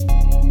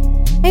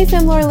Hey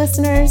FemLore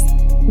listeners,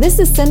 this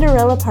is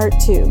Cinderella Part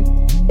 2.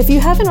 If you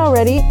haven't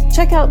already,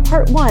 check out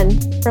Part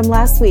 1 from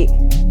last week.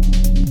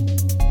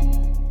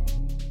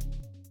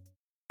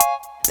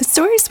 The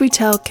stories we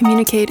tell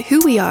communicate who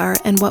we are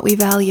and what we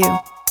value.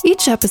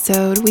 Each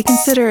episode, we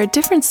consider a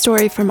different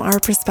story from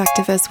our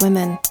perspective as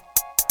women.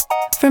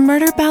 From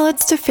murder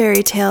ballads to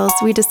fairy tales,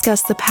 we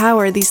discuss the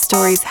power these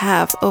stories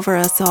have over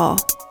us all.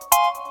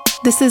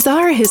 This is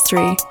our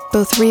history,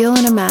 both real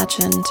and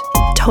imagined,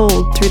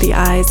 told through the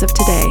eyes of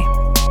today.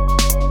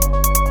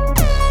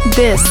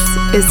 This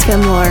is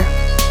FemLore.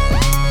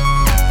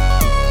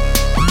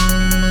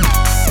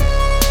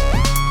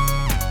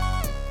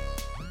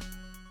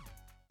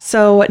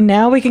 So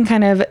now we can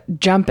kind of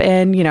jump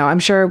in, I'm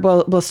sure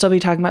we'll still be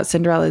talking about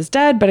Cinderella's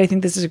Dead, but I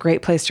think this is a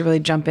great place to really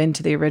jump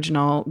into the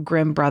original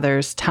Grimm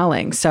brothers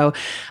telling. So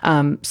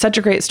such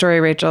a great story,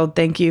 Rachel.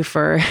 Thank you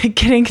for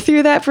getting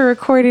through that, for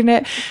recording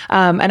it.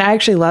 And I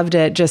actually loved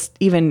it. Just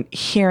even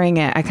hearing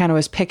it, I kind of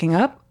was picking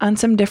up on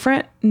some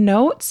different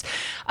notes.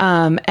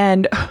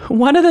 And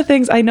one of the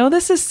things, I know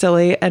this is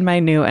silly and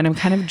minute, and I'm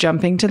kind of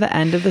jumping to the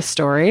end of the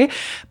story,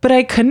 but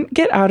I couldn't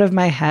get out of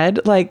my head,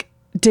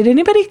 did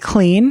anybody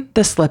clean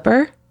the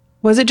slipper?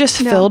 Was it just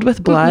filled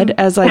with blood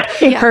as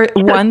her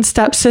one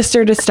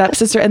stepsister to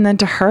stepsister and then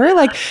to her?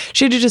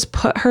 She had to just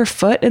put her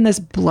foot in this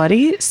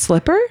bloody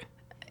slipper?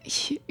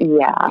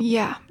 Yeah.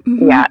 Yeah.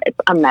 Mm-hmm. Yeah, it's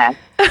a mess.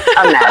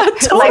 A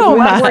mess. Total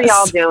what mess. were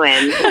y'all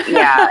doing?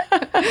 Yeah.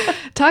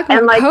 Talk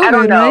about COVID, I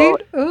don't know.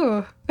 right?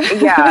 Ooh.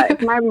 Yeah,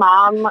 if my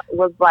mom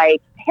was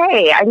like,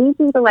 hey, I need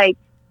you to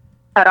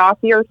cut off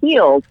your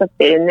heel to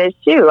fit in this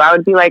shoe, I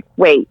would be like,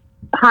 wait.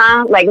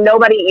 Huh?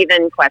 Nobody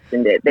even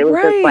questioned it. They was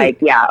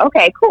just yeah,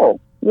 okay,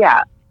 cool.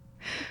 Yeah.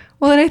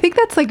 Well, and I think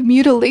that's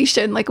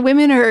mutilation.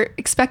 Women are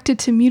expected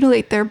to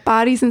mutilate their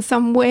bodies in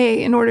some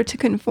way in order to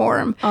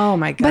conform. Oh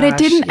my gosh. But it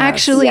didn't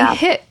actually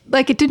hit.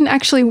 It didn't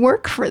actually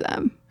work for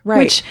them.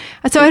 Right.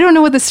 So I don't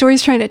know what the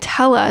story's trying to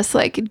tell us.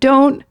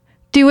 Don't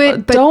do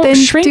it, but don't then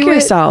shrink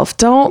yourself.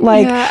 Don't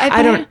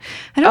I don't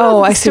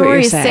know. I see what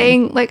you're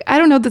saying. I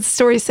don't know that the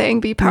story's saying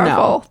be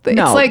powerful.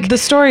 No, it's the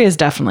story is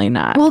definitely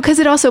not. Well, because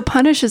it also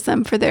punishes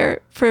them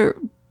for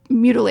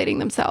mutilating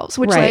themselves,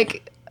 which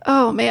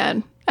oh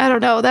man, I don't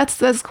know.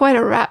 That's quite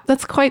a wrap.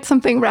 That's quite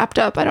something wrapped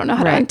up. I don't know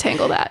how to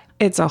untangle that.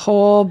 It's a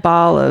whole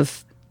ball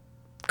of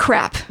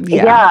crap.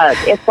 Yeah,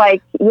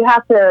 it's you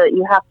have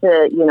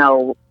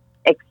to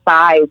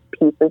excise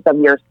pieces of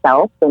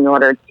yourself in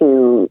order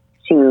to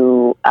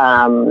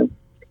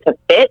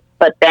fit,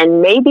 but then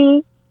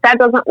maybe that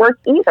doesn't work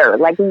either.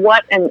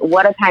 What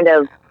a kind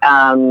of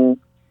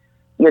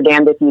you're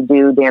damned if you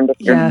do, damned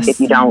if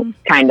you don't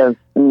kind of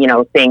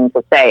thing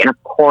to say. And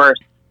of course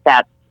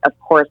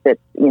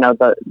it's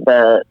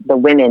the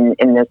women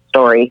in this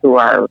story who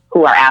are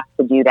asked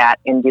to do that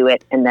and do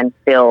it and then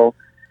still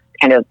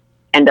kind of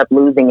end up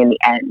losing in the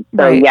end.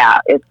 So yeah,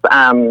 it's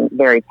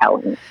very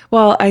telling.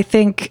 Well, I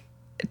think,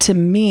 to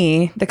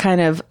me, the kind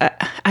of,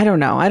 I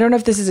don't know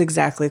if this is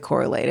exactly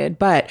correlated,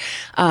 but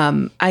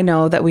I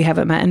know that we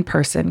haven't met in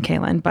person,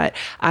 Kaylin, but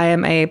I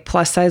am a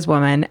plus size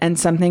woman, and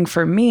something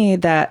for me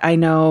that I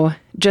know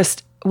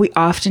we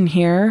often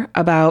hear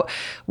about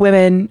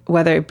women,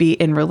 whether it be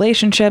in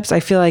relationships. I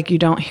feel like you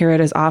don't hear it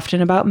as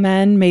often about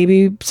men,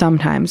 maybe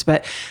sometimes,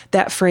 but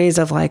that phrase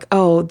of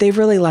oh, they've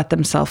really let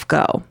themselves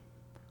go.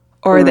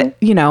 Or that,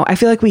 I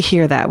feel like we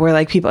hear that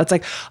where people, it's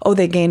oh,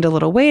 they gained a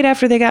little weight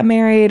after they got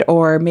married,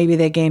 or maybe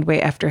they gained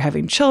weight after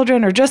having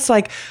children, or just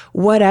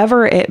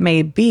whatever it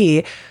may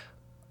be.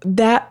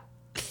 That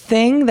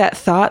thing, that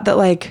thought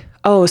that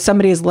oh,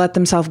 somebody has let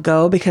themselves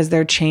go because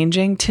they're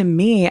changing. To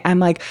me,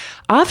 I'm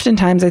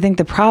oftentimes I think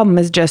the problem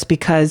is just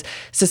because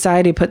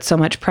society puts so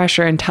much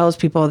pressure and tells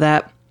people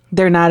that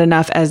they're not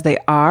enough as they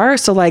are.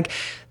 So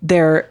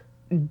they're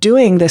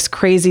doing this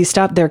crazy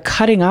stuff. They're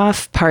cutting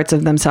off parts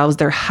of themselves.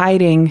 They're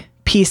hiding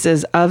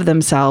pieces of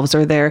themselves,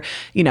 or they're,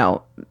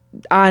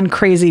 on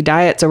crazy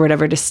diets or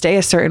whatever to stay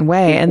a certain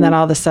way. And then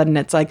all of a sudden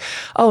it's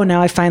oh,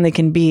 now I finally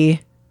can be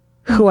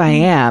who I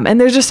am.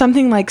 And there's just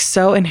something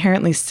so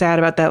inherently sad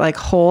about that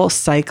whole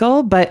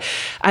cycle. But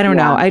I don't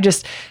know.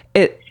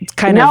 It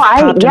kind of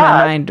popped in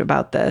my mind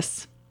about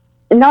this.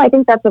 No, I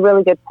think that's a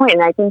really good point.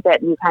 And I think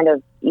that you kind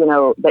of,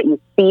 that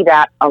you see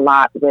that a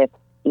lot with,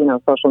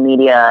 social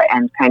media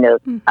and kind of,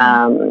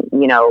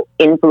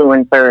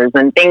 influencers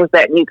and things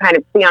that you kind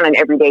of see on an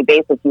everyday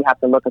basis. You have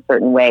to look a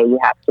certain way. You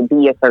have to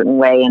be a certain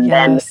way. And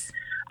then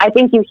I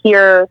think you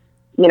hear,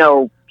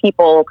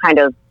 people kind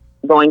of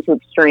going to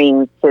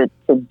extremes to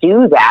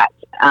do that.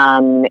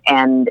 And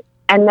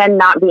then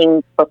not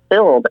being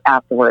fulfilled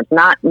afterwards.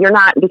 You're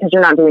not because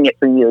you're not doing it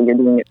for you. You're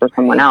doing it for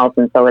someone else.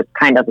 And so it's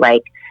kind of I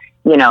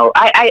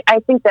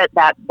think that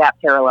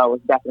parallel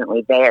was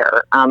definitely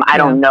there. I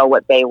don't know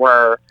what they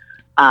were.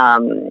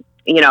 I'm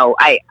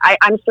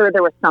sure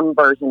there was some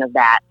version of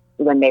that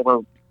when they were,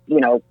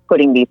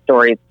 putting these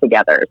stories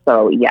together.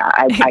 So yeah,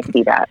 I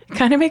see that.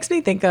 Kind of makes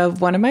me think of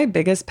one of my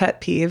biggest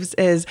pet peeves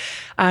is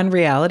on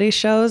reality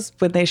shows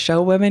when they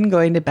show women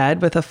going to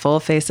bed with a full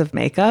face of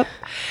makeup.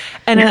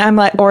 And I'm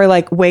like, or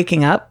like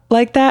waking up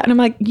like that. And I'm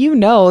like,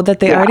 that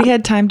they already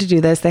had time to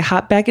do this. They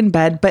hop back in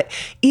bed. But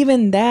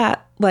even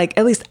that, like,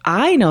 at least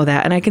I know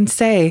that. And I can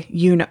say,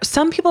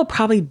 some people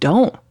probably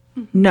don't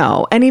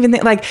know. And even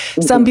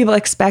some people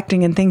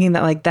expecting and thinking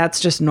that like, that's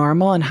just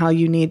normal and how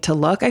you need to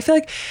look. I feel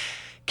like,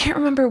 can't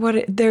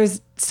remember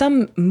there's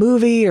some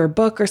movie or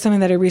book or something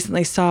that I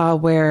recently saw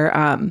where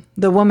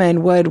the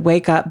woman would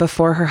wake up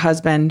before her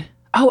husband.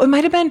 Oh, it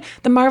might have been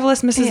The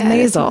Marvelous Mrs.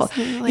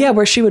 Maisel.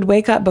 Where she would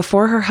wake up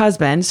before her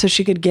husband so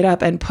she could get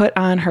up and put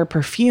on her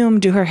perfume,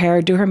 do her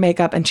hair, do her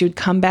makeup, and she would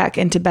come back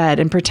into bed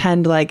and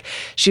pretend like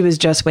she was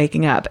just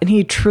waking up. And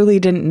he truly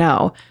didn't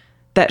know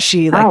that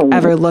she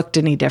ever looked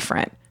any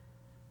different.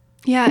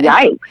 Yeah.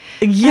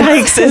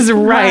 Yikes is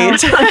right.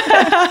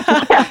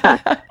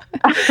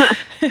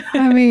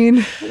 I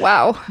mean,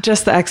 wow.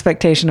 Just the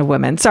expectation of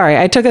women. Sorry,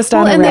 I took us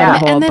down a rabbit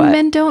hole. And then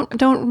men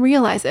don't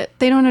realize it.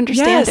 They don't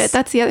understand it.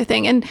 That's the other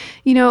thing. And,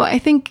 I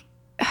think,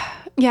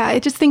 I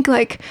just think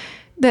like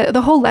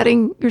the whole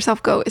letting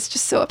yourself go is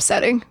just so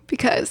upsetting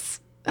because,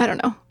 I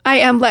don't know, I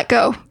am let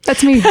go.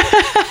 That's me.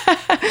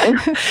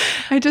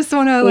 I just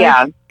want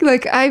to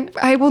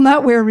I will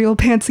not wear real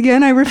pants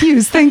again. I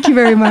refuse. Thank you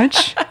very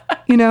much.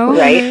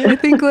 Right. I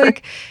think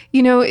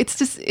it's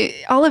just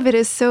all of it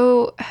is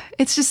so.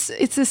 It's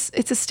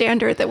a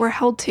standard that we're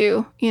held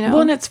to.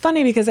 Well, and it's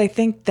funny because I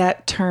think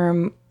that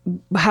term,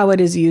 how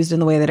it is used in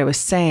the way that I was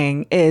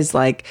saying, is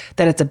like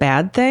that it's a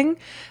bad thing.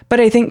 But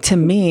I think to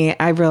me,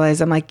 I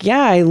realize I'm like,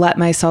 I let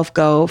myself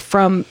go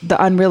from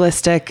the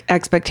unrealistic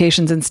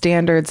expectations and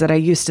standards that I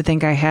used to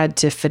think I had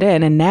to fit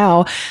in. And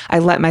now I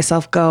let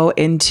myself go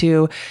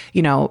into,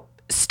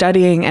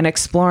 studying and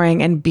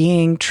exploring and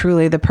being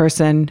truly the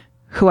person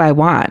who I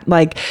want.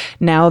 Like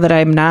now that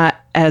I'm not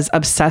as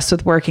obsessed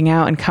with working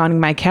out and counting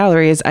my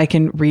calories, I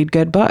can read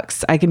good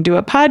books. I can do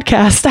a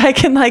podcast. I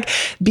can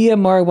be a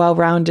more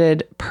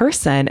well-rounded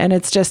person. And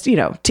it's just,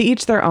 to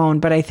each their own.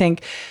 But I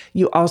think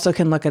you also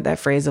can look at that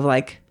phrase of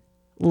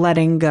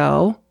letting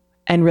go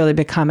and really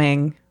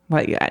becoming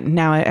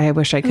now I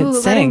wish I could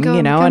sing,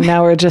 and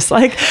now we're just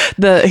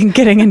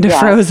getting into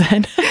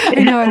Frozen.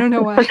 I know. I don't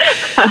know why.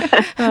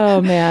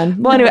 Oh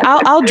man. Well, anyway,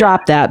 I'll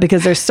drop that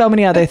because there's so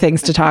many other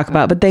things to talk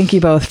about, but thank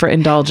you both for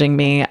indulging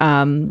me.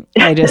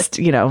 I just,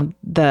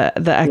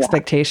 the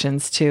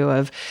expectations too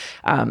of,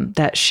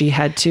 that she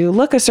had to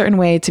look a certain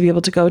way to be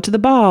able to go to the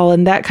ball.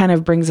 And that kind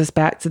of brings us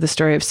back to the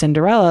story of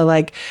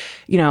Cinderella.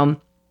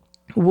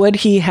 Would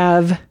he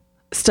have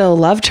still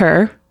loved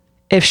her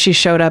if she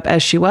showed up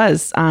as she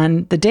was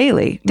on the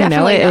daily?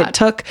 Definitely not. It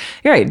took,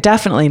 you're right,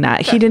 definitely not.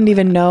 Definitely. He didn't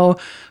even know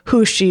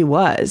who she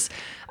was.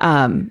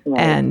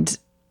 And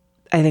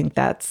I think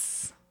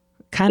that's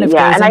kind of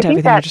goes into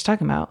everything we're just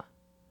talking about.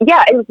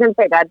 Yeah, I was going to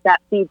say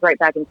that feeds right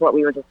back into what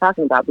we were just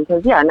talking about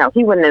because,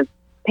 he wouldn't have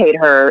paid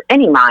her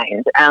any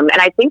mind. And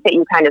I think that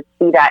you kind of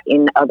see that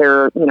in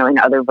other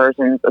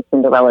versions of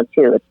Cinderella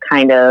too. It's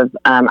kind of,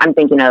 I'm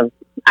thinking of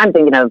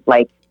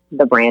like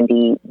the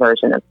Brandy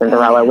version of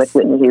Cinderella with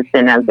Whitney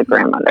Houston as the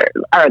grandmother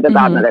or the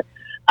godmother,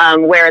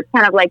 where it's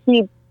kind of like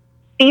he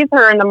sees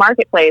her in the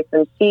marketplace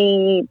and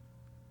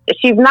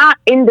she's not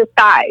in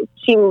disguise.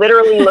 She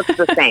literally looks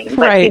the same,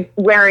 but she's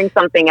wearing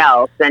something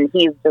else, and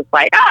he's just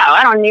like,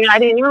 I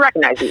didn't even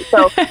recognize you.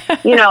 So,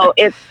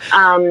 it's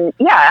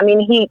I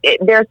mean,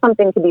 there's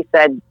something to be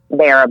said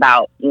there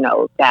about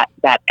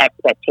that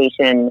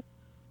expectation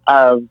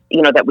of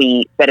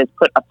that is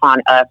put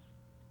upon us.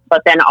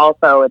 But then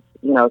also it's,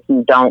 if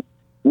you don't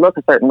look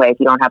a certain way, if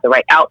you don't have the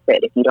right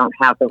outfit, if you don't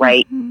have the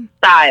right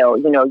style,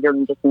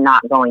 you're just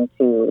not going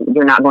to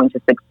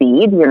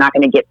succeed. You're not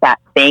going to get that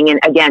thing. And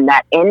again,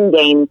 that end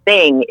game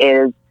thing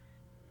is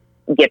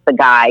get the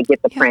guy, get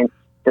the prince,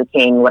 the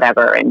king,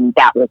 whatever. And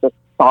that will just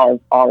solve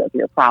all of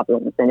your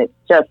problems. And it's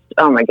just,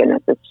 oh my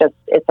goodness,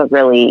 it's a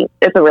really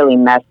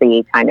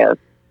messy kind of,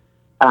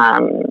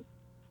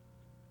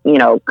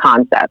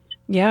 concept.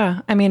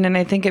 Yeah. I mean, and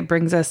I think it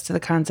brings us to the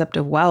concept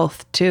of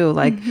wealth too,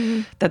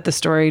 that the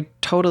story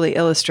totally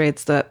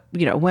illustrates the,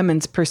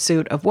 women's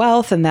pursuit of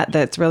wealth, and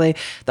that's really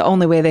the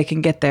only way they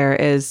can get there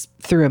is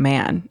through a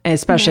man,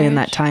 especially in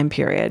that time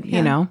period,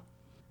 Yeah.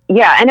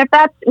 And if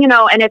that's,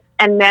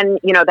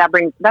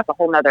 that's a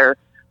whole nother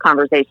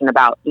conversation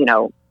about,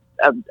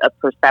 a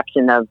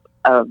perception of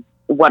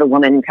what a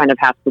woman kind of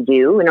has to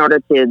do in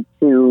order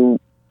to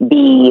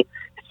be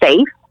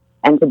safe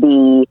and to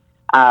be,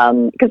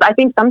 because I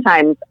think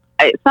sometimes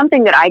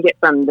something that I get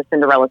from the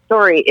Cinderella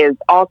story is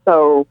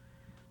also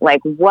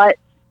like, what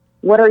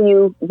is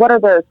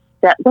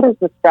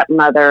the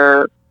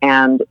stepmother,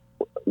 and,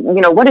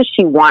 what does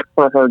she want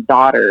for her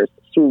daughters?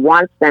 She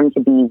wants them to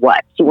be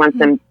what? She wants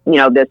them,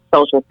 this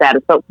social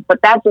status. So,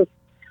 but that just,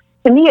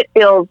 to me, it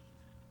feels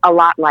a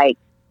lot like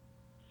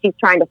she's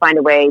trying to find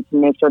a way to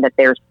make sure that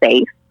they're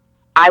safe.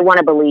 I want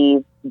to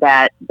believe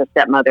that the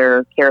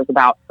stepmother cares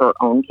about her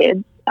own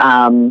kids,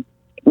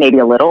 maybe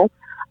a little.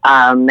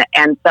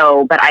 And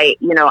so, but I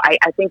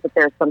think that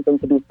there's something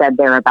to be said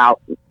there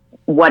about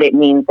what it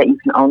means that you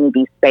can only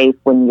be safe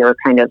when you're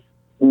kind of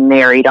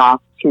married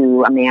off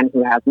to a man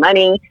who has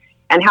money,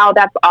 and how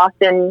that's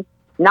often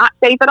not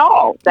safe at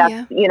all.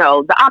 That's,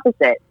 the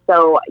opposite.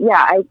 So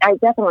yeah, I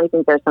definitely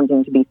think there's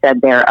something to be said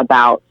there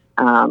about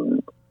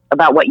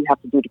what you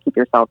have to do to keep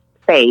yourself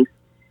safe.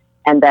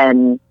 And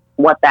then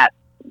what that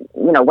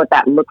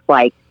looks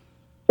like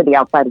to the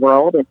outside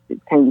world. You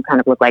kind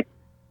of look like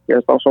you're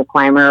a social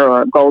climber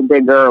or a gold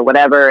digger or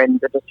whatever, and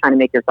you're just trying to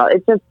make yourself,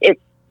 it's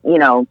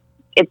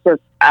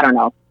just, I don't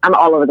know. I'm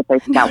all over the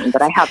place with that one,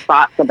 but I have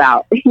thoughts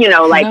about,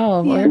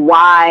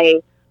 why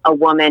a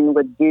woman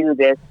would do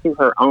this to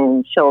her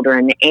own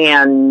children,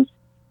 and,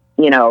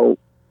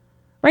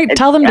 right.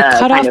 Tell them to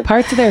cut off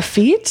parts of their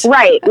feet.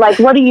 Right. Like,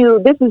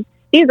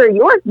 these are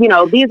yours,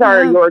 these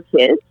are your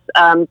kids.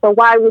 So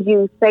why would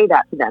you say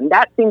that to them?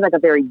 That seems like a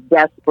very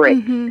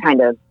desperate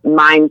kind of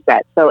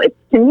mindset. So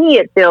to me,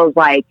 it feels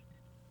like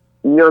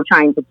you're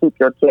trying to keep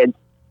your kids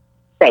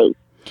safe.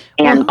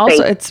 And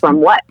also, it's from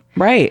what?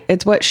 Right.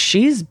 It's what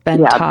she's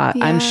been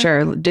taught, I'm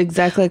sure.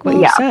 Exactly like what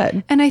you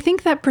said. And I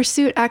think that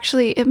pursuit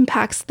actually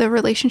impacts the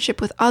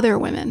relationship with other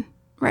women,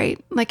 right?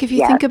 Like if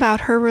you think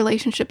about her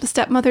relationship, the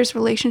stepmother's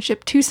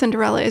relationship to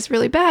Cinderella is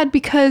really bad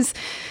because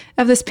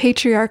of this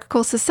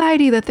patriarchal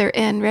society that they're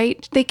in,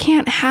 right? They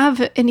can't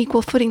have an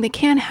equal footing. They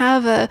can't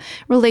have a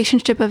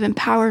relationship of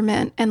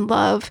empowerment and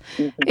love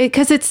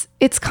because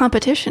it's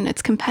competition.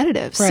 It's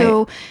competitive. Right.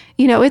 So,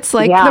 it's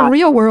like the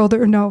real world,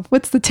 or no,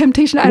 what's the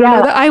Temptation? I don't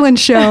know, the Island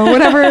Show,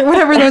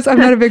 whatever those, I'm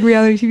not a big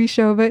reality TV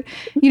show, but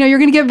you're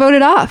going to get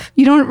voted off.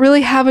 You don't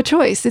really have a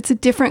choice. It's a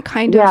different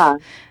kind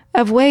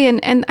of way.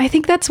 And I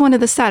think that's one of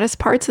the saddest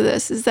parts of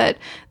this is that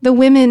the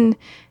women,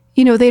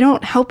 they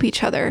don't help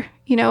each other,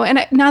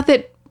 and not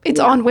that it's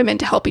on women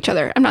to help each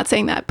other. I'm not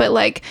saying that, but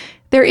like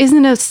there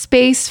isn't a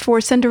space for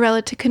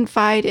Cinderella to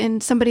confide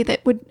in somebody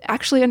that would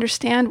actually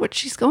understand what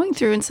she's going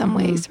through in some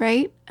ways.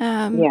 Right.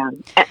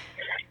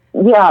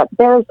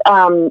 There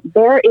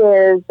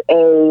is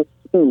a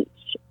speech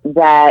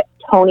that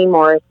Toni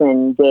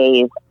Morrison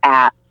gave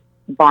at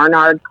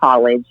Barnard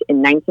College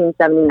in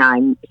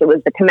 1979. It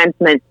was the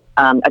commencement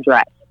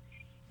address.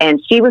 And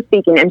she was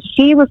speaking, and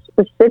she was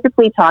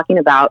specifically talking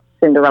about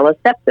Cinderella's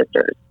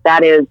stepsisters.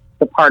 That is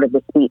the part of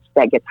the speech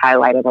that gets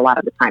highlighted a lot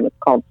of the time. It's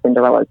called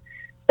Cinderella's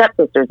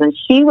stepsisters. And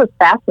she was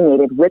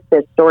fascinated with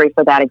this story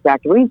for that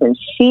exact reason.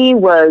 She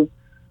was,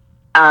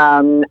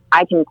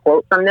 I can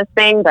quote from this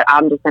thing, but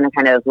I'm just going to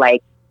kind of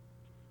like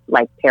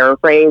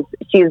paraphrase.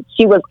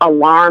 She was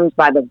alarmed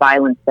by the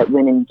violence that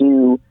women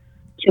do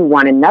to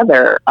one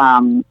another,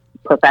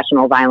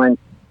 professional violence,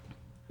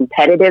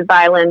 competitive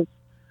violence,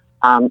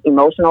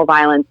 emotional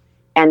violence,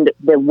 and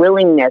the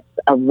willingness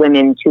of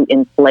women to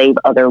enslave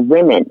other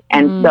women.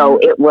 And so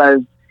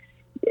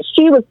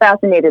she was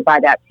fascinated by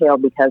that tale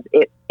because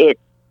it's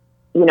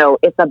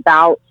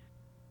about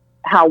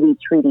how we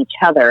treat each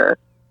other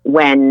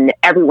when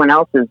everyone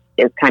else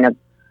is kind of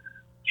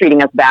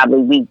treating us badly.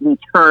 We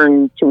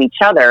turn to each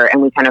other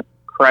and we kind of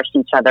crush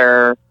each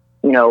other,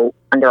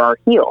 under our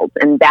heels.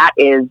 And that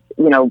is,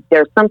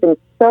 there's something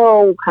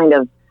so kind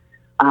of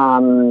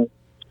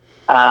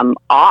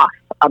off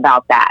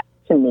about that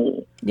to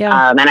me.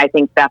 Yeah. And I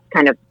think that's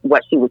kind of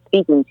what she was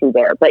speaking to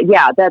there. But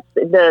yeah, that's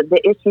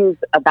the issues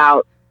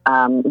about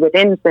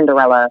within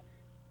Cinderella,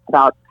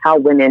 about how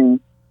women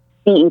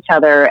see each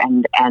other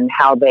and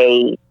how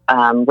they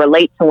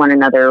relate to one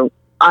another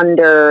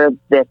under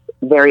this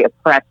very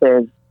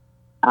oppressive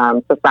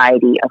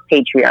society of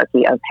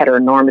patriarchy, of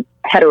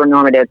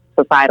heteronormative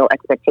societal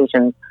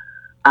expectations.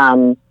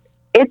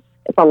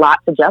 It's a lot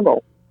to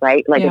juggle,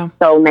 right? Like it's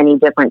so many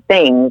different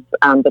things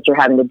that you're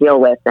having to deal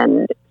with.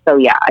 And so,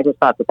 yeah, I just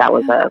thought that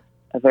was a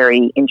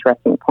very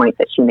interesting point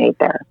that she made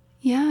there.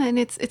 Yeah. And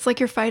it's like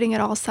you're fighting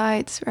at all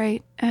sides,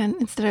 right? And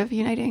instead of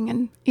uniting,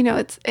 and,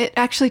 it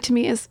actually to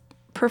me is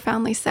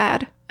profoundly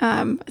sad.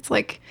 It's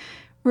like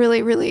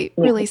really, really,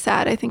 really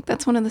sad. I think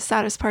that's one of the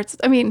saddest parts.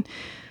 I mean,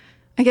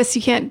 I guess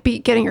you can't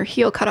beat getting your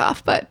heel cut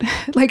off, but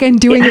like, and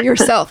doing it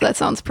yourself, that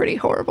sounds pretty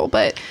horrible.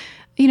 But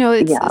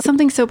it's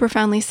something so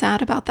profoundly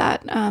sad about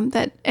that.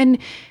 And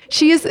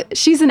she's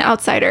an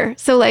outsider.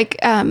 So like,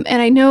 and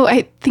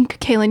I think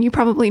Kaylin, you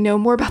probably know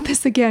more about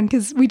this again,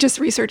 because we just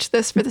researched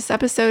this for this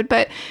episode,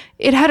 but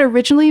it had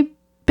originally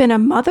been a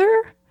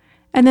mother,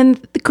 and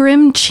then the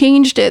Grimm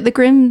changed it. The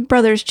Grimm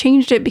brothers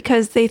changed it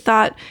because they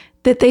thought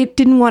that they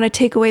didn't want to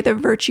take away the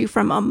virtue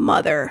from a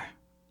mother.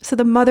 So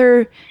the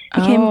mother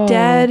became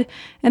dead,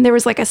 and there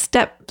was like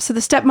so the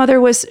stepmother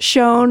was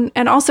shown.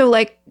 And also,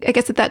 like, I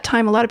guess at that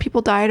time, a lot of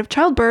people died of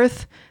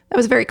childbirth. That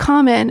was very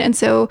common. And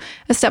so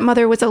a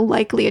stepmother was a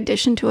likely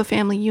addition to a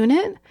family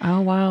unit.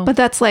 Oh, wow. But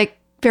that's like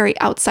very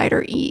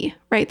outsider-y,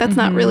 right? That's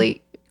not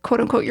really, quote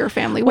unquote, your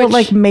family. Well,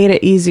 like made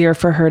it easier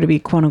for her to be,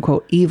 quote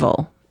unquote,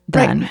 evil.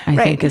 Then I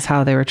think is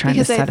how they were trying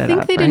to set it up. Because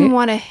I think they didn't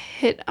want to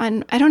hit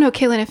on, I don't know,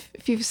 Kaylin,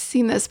 if you've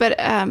seen this, but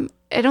I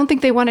don't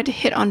think they wanted to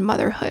hit on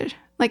motherhood.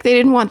 Like they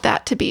didn't want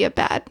that to be a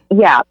bad.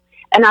 Yeah.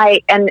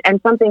 And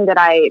something that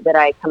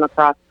I come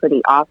across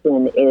pretty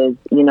often is,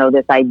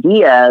 this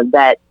idea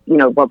that,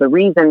 the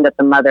reason that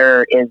the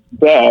mother is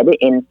dead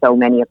in so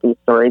many of these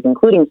stories,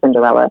 including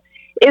Cinderella,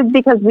 is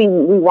because we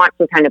want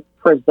to kind of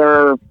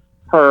preserve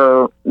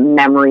her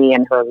memory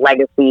and her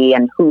legacy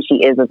and who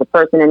she is as a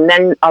person. And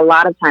then a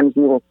lot of times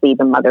you will see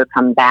the mother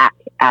come back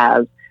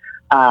as,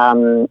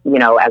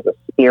 as a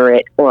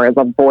spirit or as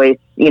a voice,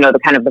 the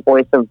kind of the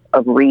voice of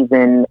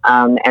reason.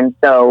 And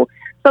so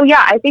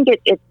yeah, I think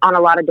it's on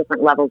a lot of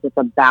different levels. It's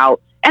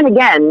about, and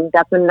again,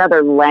 that's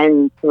another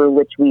lens through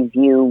which we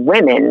view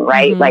women,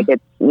 right? Like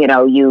it's,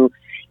 you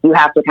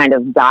have to kind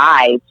of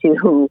die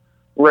to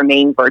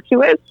remain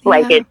virtuous.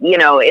 Like it's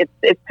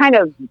kind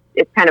of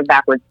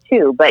backwards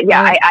too. But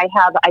yeah, I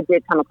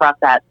did come across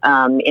that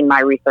in my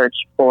research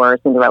for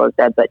Cinderella's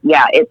Dead. But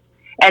yeah,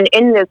 and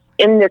in this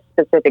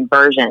specific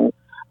version,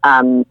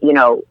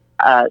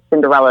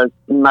 Cinderella's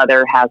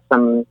mother has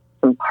some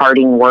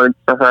parting words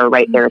for her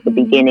right there at the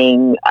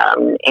beginning,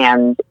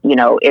 and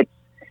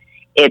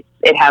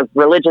it has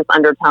religious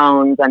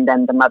undertones, and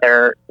then the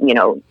mother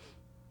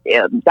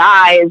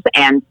dies,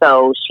 and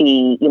so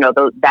she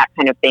that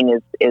kind of thing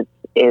is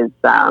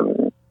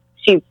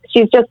she's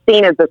just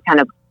seen as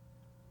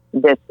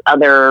this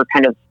other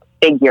kind of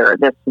figure,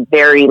 this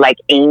very like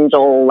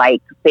angel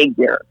like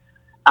figure,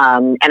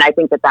 and I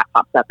think that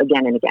pops up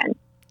again and again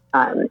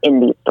in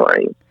these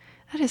stories.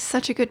 That is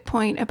such a good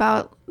point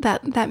about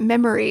that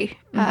memory,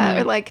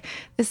 or like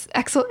this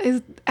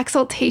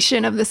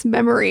exaltation of this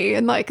memory.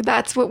 And like,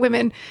 that's what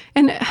women,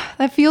 and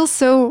that feels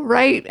so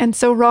right and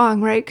so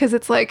wrong, right? Because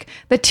it's like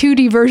the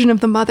 2D version of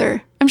the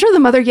mother. I'm sure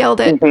the mother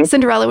yelled at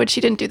Cinderella when she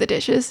didn't do the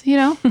dishes,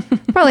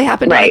 probably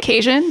happened on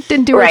occasion,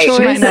 didn't do her chores.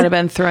 She might not have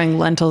been throwing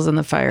lentils in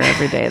the fire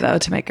every day though,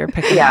 to make her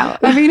pick it out.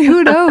 I mean,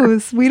 who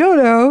knows? We don't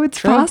know.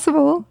 It's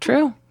possible.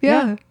 True.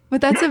 Yeah. But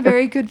that's a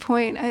very good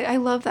point. I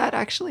love that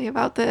actually,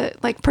 about the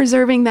like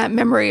preserving that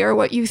memory or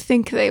what you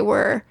think they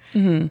were,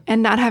 and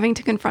not having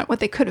to confront what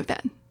they could have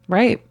been.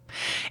 Right.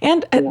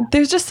 And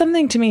there's just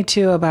something to me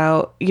too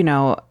about,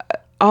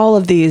 all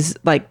of these,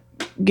 like,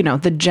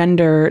 the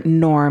gender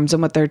norms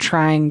and what they're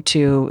trying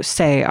to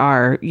say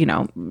are,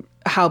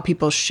 how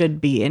people should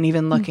be. And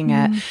even looking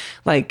at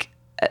like,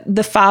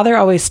 the father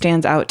always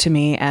stands out to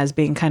me as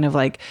being kind of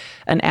like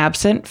an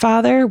absent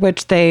father,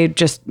 which they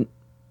just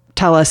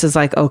tell us is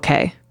like,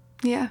 okay.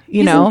 Yeah.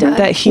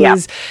 That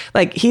he's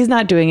like, he's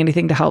not doing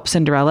anything to help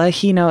Cinderella.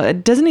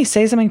 Doesn't he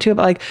say something too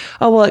about like,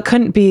 oh, well, it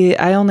couldn't be,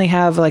 I only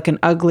have like an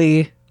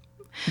ugly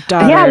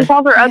daughter. Yeah, he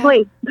calls her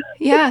ugly.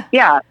 Yeah.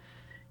 Yeah.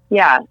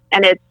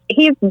 And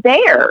he's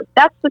there.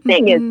 That's the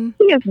thing is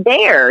he is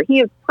there. He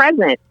is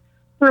present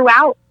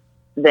throughout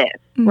this.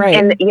 Right.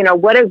 And,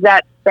 what does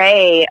that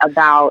say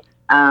about,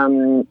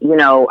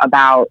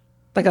 about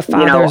like a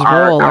father's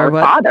role our or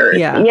what? Fathers.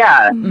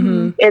 Yeah.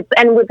 It's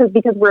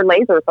because we're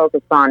laser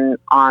focused on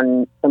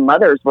the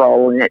mother's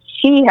role, and that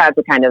she had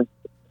to kind of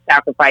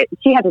sacrifice.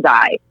 She had to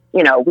die.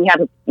 We had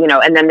to,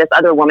 and then this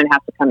other woman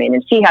has to come in,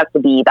 and she has to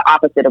be the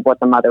opposite of what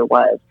the mother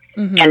was.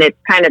 And it's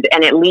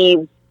it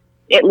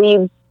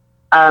leaves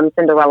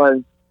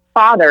Cinderella's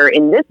father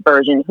in this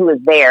version, who is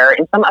there.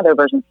 In some other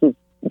versions, he's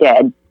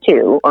dead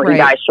too, or he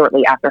dies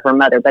shortly after her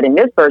mother. But in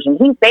this version,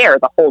 he's there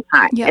the whole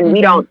time, and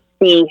we don't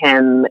see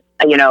him,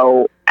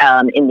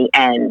 in the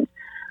end.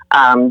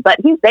 But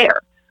he's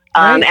there.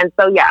 And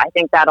so, yeah, I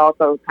think that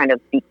also kind of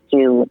speaks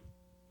to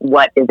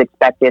what is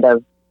expected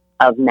of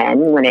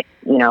men when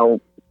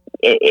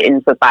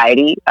in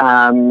society.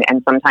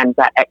 And sometimes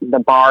that the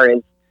bar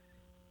is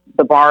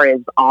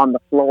on the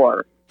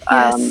floor,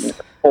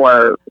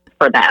 for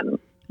them.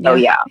 So,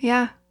 yeah.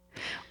 Yeah.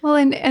 Well,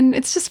 and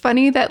it's just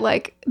funny that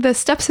like the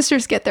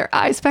stepsisters get their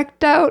eyes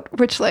pecked out,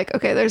 which like,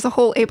 okay, there's a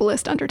whole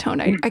ableist undertone.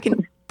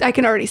 I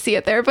can already see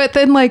it there. But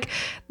then like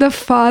the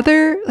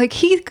father, like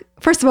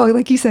first of all,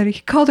 like you said, he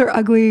called her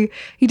ugly.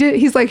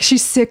 He's like,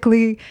 she's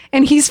sickly,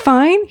 and he's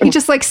fine. He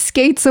just like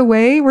skates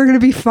away. We're going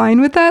to be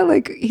fine with that.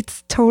 Like,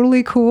 it's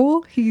totally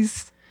cool.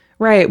 He's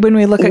right. When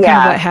we look at kind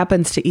of what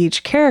happens to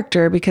each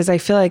character, because I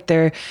feel like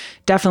there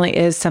definitely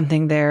is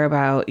something there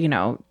about,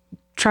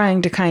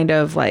 trying to kind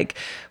of like,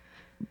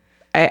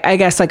 I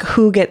guess like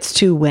who gets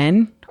to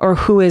win or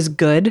who is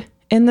good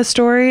in the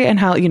story, and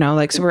how,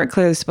 so we're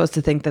clearly supposed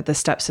to think that the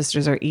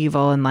stepsisters are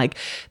evil, and like,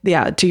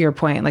 to your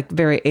point, like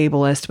very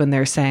ableist when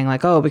they're saying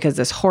like, oh, because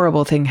this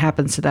horrible thing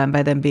happens to them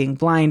by them being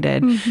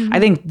blinded. I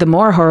think the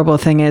more horrible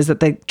thing is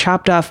that they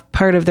chopped off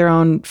part of their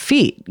own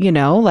feet,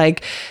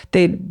 like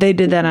they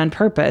did that on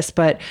purpose.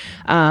 But,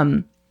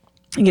 the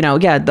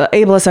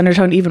ableist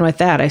undertone, even with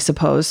that, I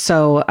suppose.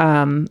 So,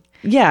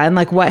 and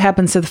like what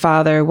happens to the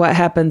father, what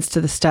happens to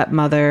the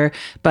stepmother,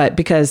 but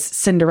because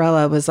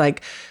Cinderella was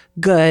like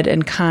good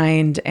and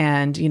kind,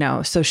 and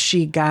so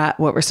she got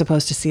what we're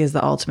supposed to see as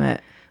the ultimate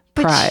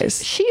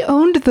surprise. She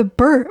owned the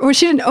bird, or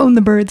she didn't own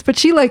the birds, but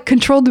she like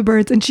controlled the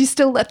birds, and she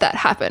still let that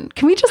happen.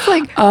 Can we just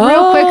like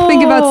real quick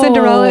think about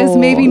Cinderella as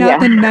maybe not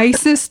the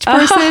nicest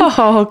person?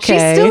 Okay.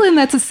 She's still in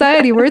that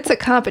society where it's a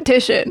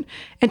competition,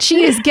 and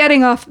she is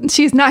getting off.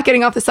 She's not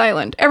getting off this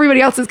island.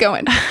 Everybody else is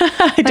going.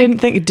 I didn't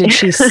think. Did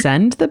she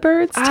send the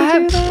birds to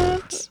do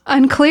that?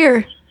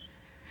 Unclear.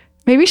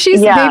 Maybe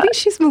she's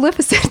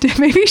Maleficent.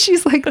 Maybe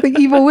she's like the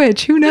evil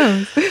witch. Who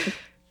knows?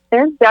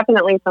 There's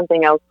definitely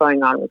something else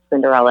going on with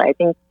Cinderella. I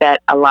think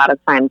that a lot of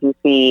times you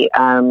see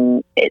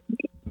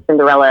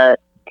Cinderella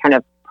kind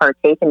of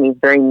partake in these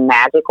very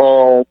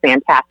magical,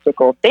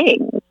 fantastical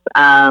things,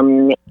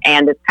 and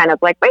it's kind of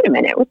like, wait a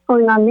minute, what's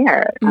going on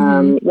there?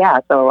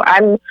 So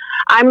I'm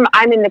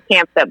in the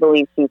camp that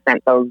believes she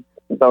sent those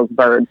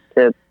birds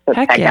to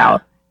peck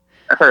out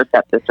her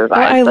stepsister's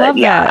eyes. I love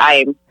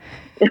that.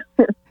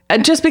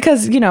 Just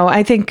because,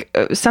 I think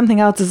something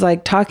else is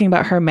like talking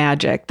about her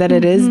magic, that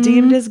it is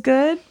deemed as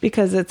good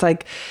because it's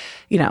like,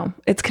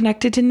 it's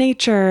connected to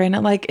nature, and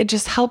it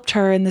just helped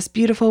her in this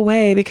beautiful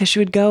way because she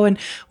would go and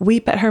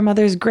weep at her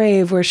mother's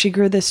grave where she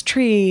grew this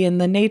tree, and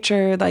the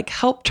nature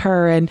helped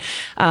her. And,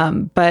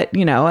 but,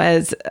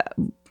 as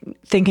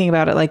thinking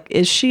about it,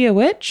 is she a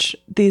witch?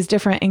 These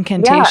different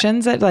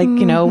incantations that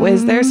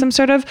is there some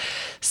sort of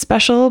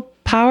special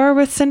power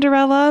with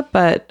Cinderella?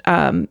 But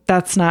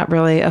that's not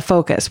really a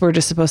focus. We're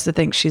just supposed to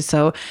think she's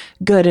so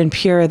good and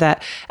pure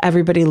that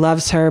everybody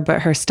loves her,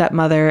 but her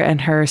stepmother and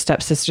her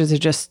stepsisters are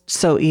just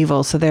so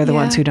evil. So they're the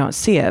ones who don't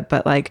see it.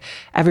 But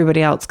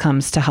everybody else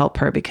comes to help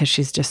her because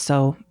she's just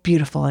so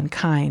beautiful and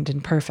kind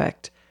and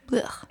perfect.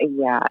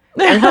 Yeah,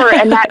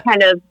 and that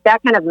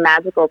kind of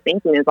magical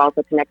thinking is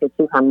also connected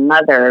to her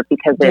mother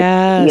because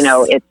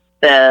it's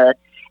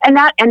and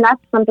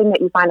that's something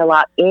that you find a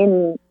lot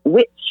in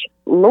witch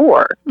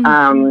lore,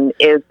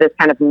 is this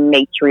kind of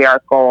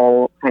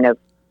matriarchal kind of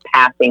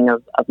passing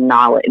of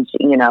knowledge,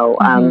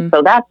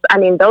 so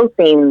those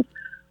themes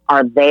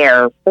are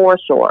there for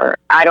sure.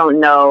 I don't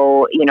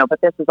know,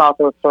 but this is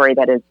also a story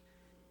that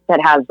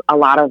has a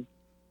lot of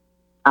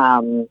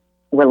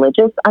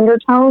religious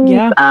undertones.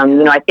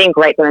 I think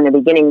right there in the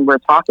beginning we're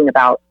talking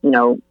about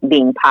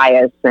being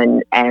pious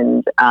and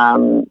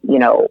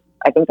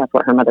I think that's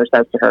what her mother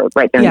says to her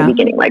right there in the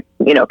beginning,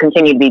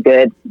 continue to be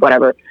good,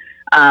 whatever.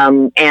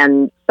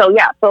 And so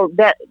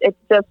that it's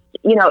just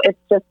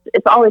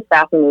it's always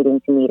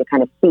fascinating to me to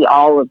kind of see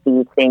all of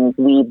these things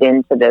weaved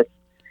into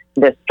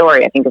this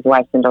story. I think is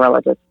why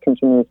Cinderella just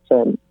continues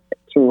to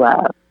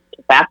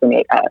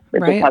fascinate us. It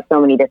just has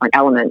so many different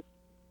elements.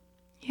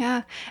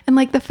 Yeah. And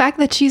the fact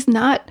that she's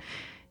not,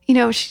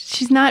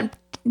 she's not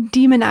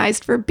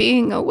demonized for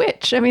being a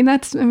witch.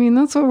 That's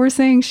what we're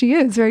saying she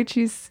is, right?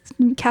 She's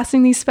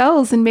casting these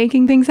spells and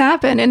making things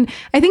happen. And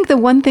I think the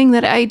one thing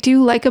that I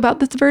do like about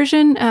this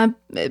version,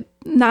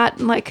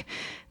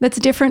 that's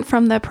different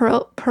from the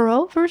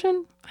Perrault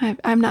version.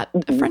 I'm not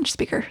a French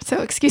speaker,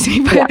 so excuse me,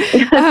 but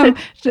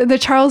the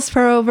Charles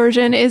Perrault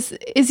version is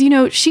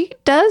she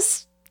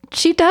does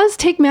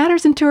take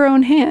matters into her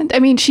own hand.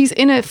 She's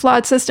in a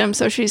flawed system,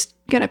 so she's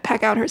going to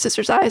peck out her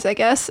sister's eyes, I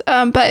guess.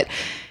 But,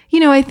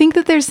 I think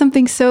that there's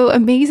something so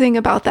amazing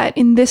about that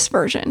in this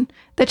version,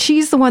 that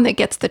she's the one that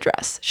gets the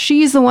dress.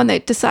 She's the one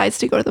that decides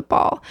to go to the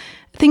ball.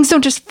 Things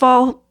don't just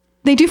fall.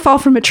 They do fall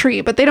from a tree,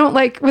 but they don't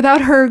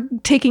without her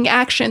taking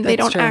action, they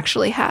don't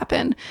actually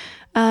happen.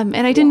 And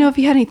I didn't know if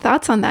you had any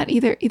thoughts on that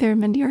either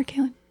Mindy or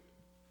Kaylin.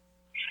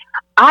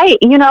 I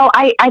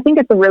think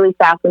it's a really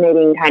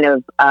fascinating kind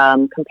of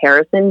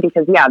comparison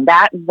because,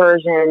 that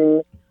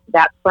version,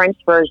 that French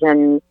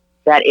version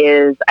that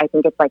is, I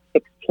think it's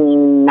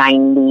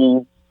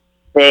 1696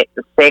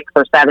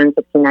 or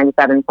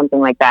 1697, something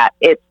like that.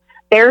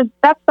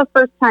 That's the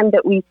first time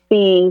that we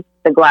see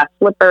the glass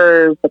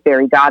slippers, the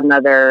fairy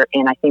godmother,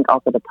 and I think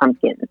also the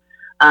pumpkin.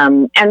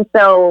 And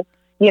so,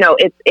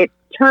 it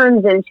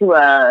turns into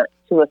a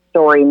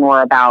story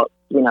more about,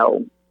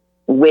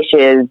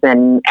 wishes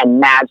and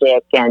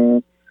magic,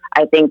 and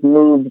I think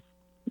moves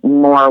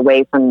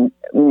away from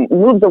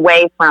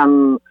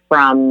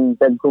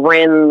the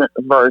Grimm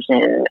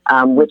version,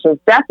 which is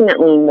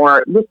definitely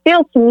more. This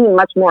feels to me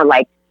much more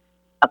like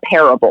a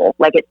parable.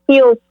 It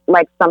feels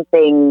like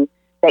something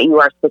that you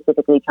are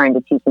specifically trying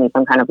to teach me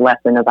some kind of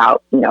lesson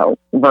about,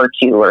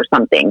 virtue or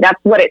something. That's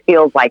what it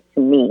feels like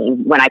to me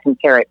when I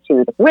compare it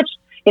to which.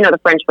 The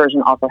French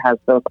version also has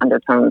those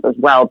undertones as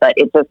well, but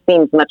it just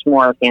seems much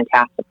more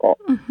fantastical.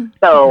 Mm-hmm.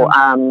 So,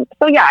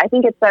 I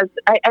think it says,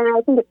 I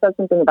think it says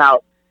something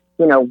about,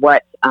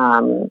 what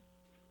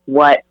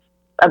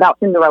about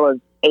Cinderella's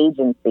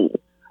agency,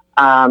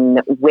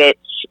 which,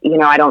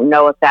 I don't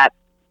know if I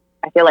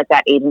feel like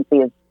that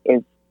agency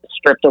is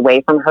stripped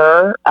away from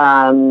her,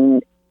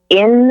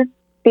 in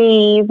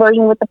the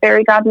version with the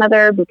fairy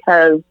godmother,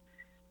 because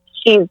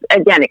it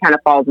kind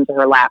of falls into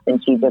her lap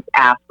and she just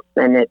asks,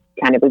 and it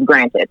kind of is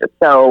granted.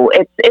 So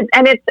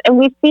and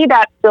we see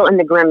that still in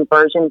the Grimm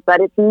version,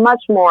 but it's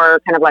much more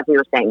kind of like we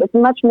were saying, it's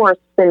much more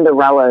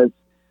Cinderella's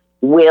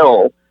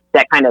will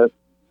that kind of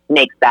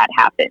makes that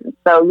happen.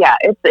 So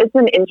it's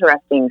an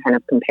interesting kind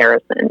of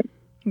comparison.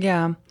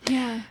 Yeah.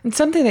 Yeah. And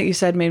something that you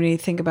said made me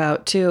think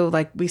about too,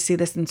 like we see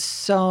this in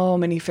so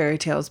many fairy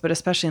tales, but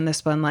especially in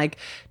this one, like,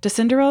 does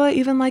Cinderella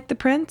even like the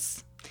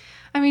prince?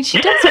 I mean,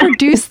 she does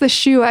produce the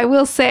shoe, I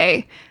will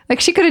say. Like,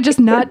 she could have just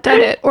not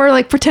done it, or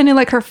like pretending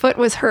like her foot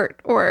was hurt,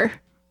 or...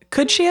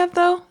 Could she have,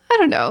 though? I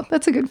don't know.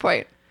 That's a good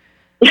point.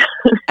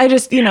 I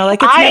just,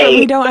 like,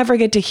 we don't ever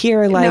get to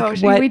hear,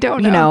 like, what, we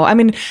don't know. I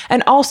mean,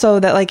 and also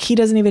that, like, he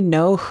doesn't even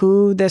know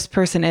who this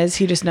person is.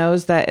 He just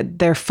knows that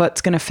their foot's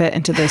going to fit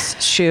into this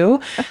shoe.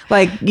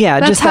 Like, yeah.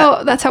 That's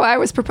how I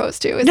was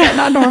proposed to. Is that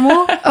not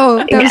normal?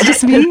 Oh, that was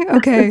just me?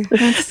 Okay.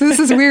 This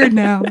is weird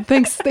now.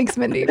 Thanks,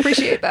 Mindy.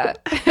 Appreciate that.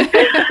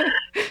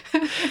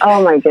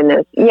 Oh my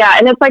goodness. Yeah.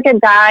 And it's like a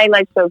guy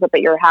like shows up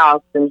at your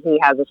house and he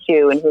has a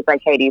shoe and he's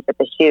like, hey, do you fit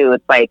the shoe?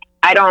 It's like,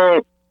 I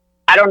don't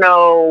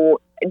know.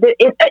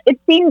 It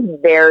seems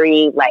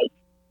very like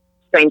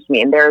strange to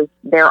me. And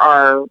there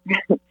are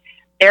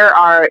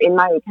in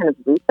my kind of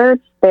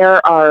research,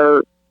 there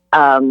are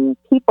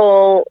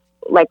people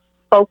like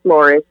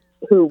folklorists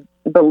who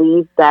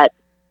believe that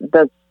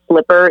the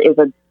slipper is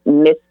a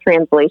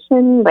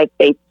mistranslation. Like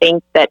they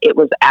think that it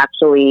was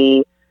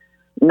actually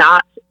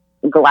not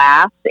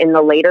glass in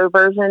the later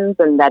versions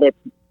and that it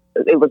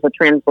was a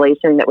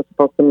translation that was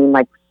supposed to mean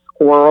like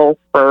squirrel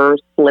fur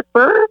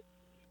slipper.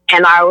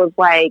 And I was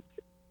like,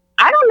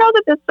 I don't know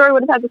that this story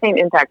would have had the same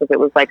impact if it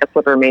was like a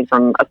slipper made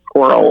from a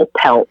squirrel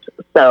pelt.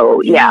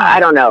 So yeah, I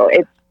don't know.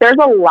 There's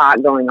a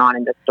lot going on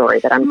in this story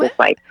that I'm just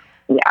like,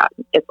 yeah,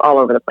 it's all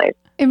over the place.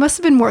 It must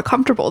have been more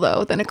comfortable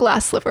though than a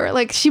glass slipper.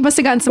 Like she must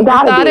have gotten some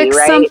orthotics,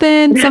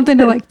 right? something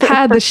to like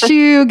pad the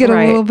shoe, get a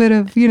little bit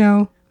of,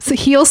 so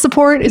heel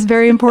support is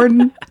very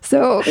important.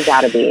 So it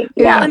gotta be.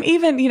 Yeah. Well, and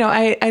even,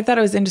 I thought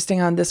it was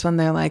interesting on this one.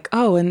 They're like,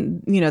 oh,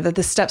 and that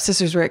the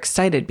stepsisters were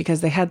excited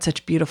because they had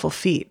such beautiful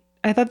feet.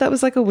 I thought that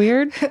was like a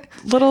weird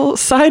little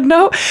side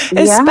note,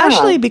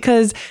 especially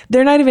because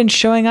they're not even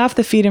showing off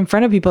the feet in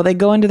front of people. They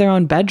go into their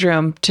own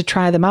bedroom to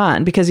try them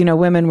on because,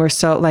 women were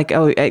so like,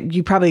 oh,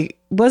 you probably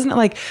wasn't it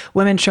like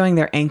women showing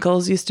their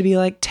ankles used to be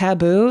like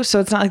taboo. So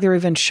it's not like they were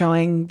even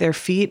showing their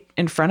feet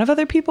in front of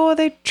other people while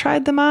they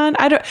tried them on.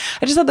 I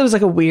just thought that was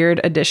like a weird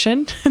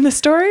addition in the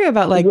story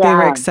about like they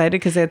were excited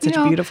because they had such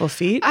beautiful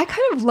feet. I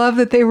kind of love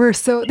that they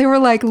were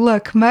like,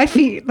 look, my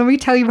feet, let me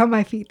tell you about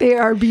my feet. They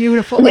are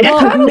beautiful. Like,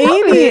 well,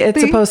 maybe it's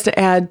supposed to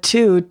add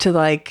to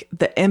like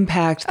the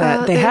impact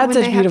that they had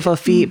such beautiful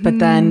feet, but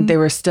then they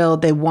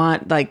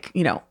want like,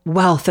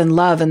 wealth and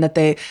love and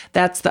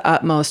that's the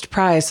utmost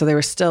prize. So they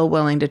were still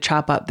willing to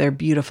chop up their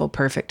beautiful,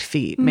 perfect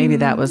feet. Maybe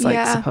that was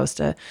like supposed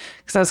to,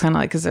 because I was kind of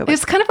like,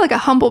 it's kind of like a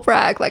humble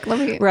brag. Like, let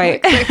me,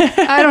 right. Like,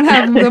 I don't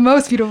have the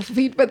most beautiful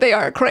feet, but they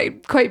are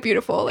quite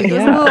beautiful. Like, it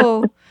was a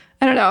little,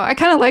 I don't know. I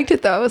kind of liked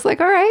it though. I was like,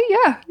 all right,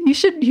 yeah, you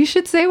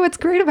should say what's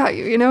great about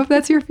you. If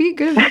that's your feet,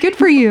 good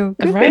for you.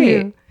 Good for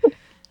you.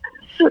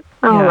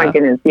 Oh my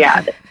goodness.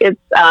 Yeah. It's,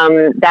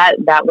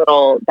 that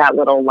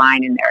little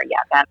line in there.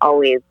 Yeah. That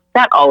always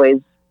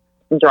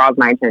draws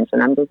my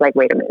attention. I'm just like,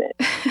 wait a minute.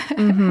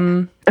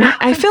 Mm-hmm.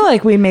 I feel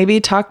like we maybe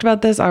talked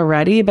about this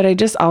already, but I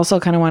just also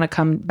kind of want to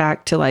come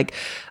back to like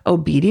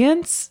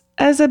obedience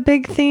as a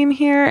big theme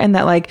here. And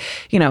that like,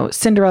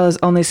 Cinderella is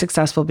only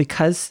successful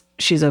because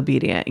she's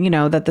obedient,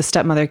 that the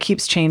stepmother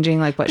keeps changing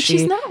like what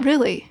she's not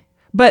really.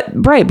 But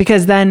right.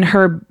 Because then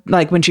her,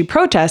 like when she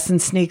protests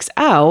and sneaks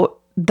out,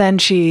 then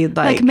she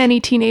like many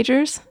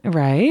teenagers.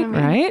 Right.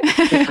 Right.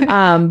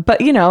 But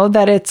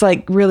that it's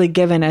like really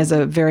given as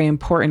a very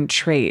important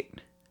trait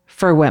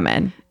for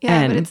women.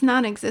 Yeah, but it's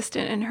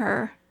non-existent in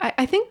her.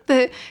 I think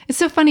that it's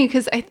so funny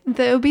because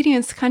the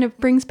obedience kind of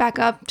brings back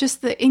up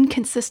just the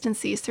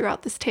inconsistencies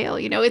throughout this tale.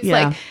 It's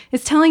like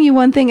it's telling you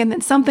one thing and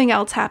then something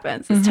else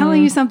happens. It's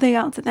telling you something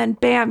else and then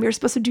bam, you're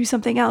supposed to do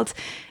something else.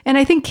 And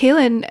I think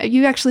Kaylin,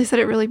 you actually said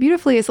it really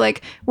beautifully. Is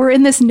like we're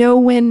in this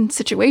no-win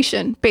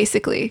situation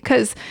basically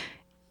because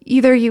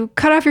either you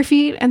cut off your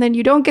feet and then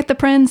you don't get the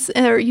prince,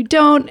 or you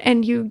don't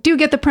and you do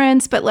get the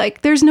prince, but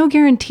like there's no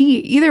guarantee.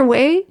 Either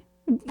way,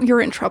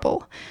 you're in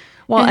trouble.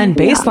 Well, and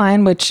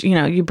baseline, which,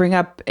 you bring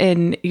up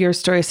in your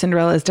story,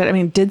 Cinderella is dead. I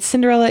mean, did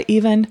Cinderella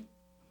even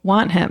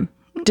want him?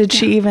 Did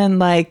she even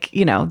like,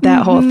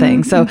 that whole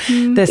thing? So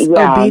this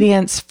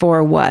obedience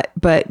for what?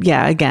 But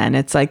yeah, again,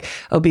 it's like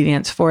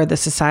obedience for the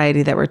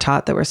society that we're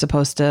taught that we're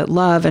supposed to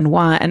love and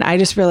want. And I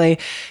just really,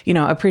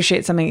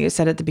 appreciate something you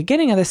said at the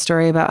beginning of the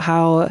story about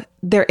how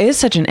there is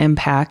such an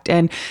impact,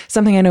 and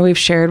something I know we've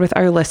shared with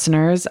our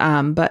listeners.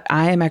 But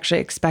I am actually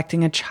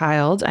expecting a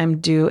child. I'm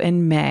due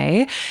in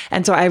May.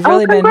 And so I've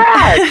really been,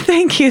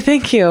 thank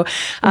you.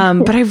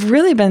 But I've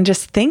really been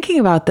just thinking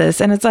about this,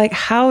 and it's like,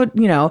 how,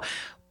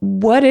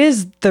 what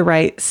is the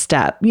right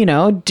step?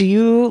 Do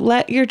you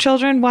let your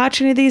children watch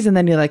any of these and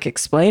then you like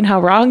explain how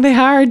wrong they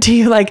are? Do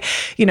you like,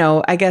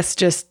 I guess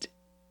just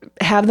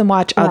have them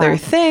watch other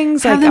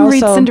things? Have them read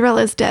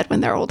Cinderella's Dead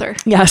when they're older.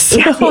 Yes.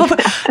 Well,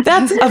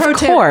 that's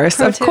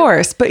of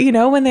course. But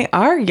when they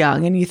are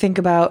young and you think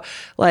about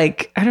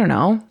like, I don't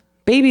know,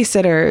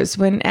 babysitters,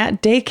 when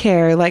at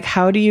daycare, like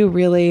how do you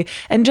really,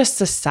 and just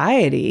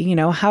society, you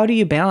know, how do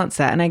you balance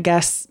that? And I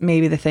guess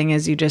maybe the thing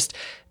is you just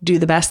do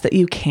the best that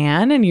you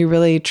can and you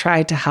really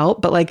try to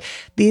help. But like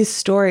these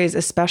stories,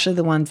 especially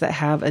the ones that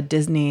have a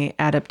Disney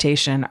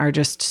adaptation, are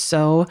just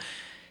so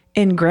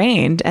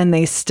ingrained, and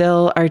they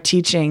still are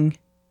teaching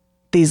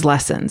these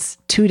lessons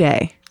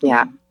today.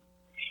 Yeah.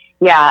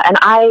 Yeah. And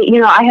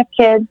I have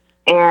kids,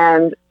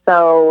 and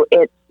so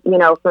it's, you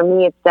know, for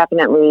me, it's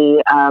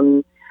definitely,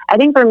 I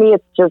think for me,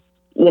 it's just,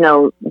 you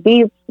know,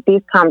 these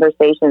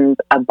conversations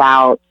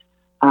about,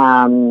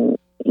 you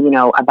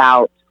know,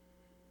 about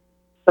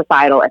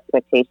societal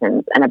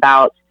expectations and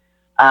about,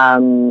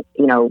 you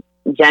know,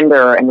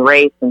 gender and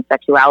race and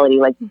sexuality.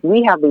 Like,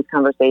 we have these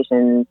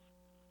conversations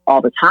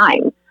all the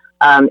time.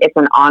 It's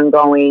an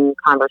ongoing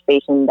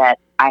conversation that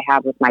I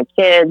have with my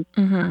kids.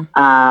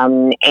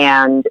 Mm-hmm.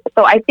 And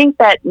so I think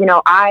that, you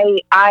know, I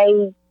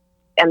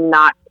am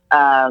not,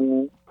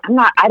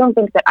 I don't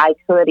think that I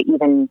could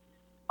even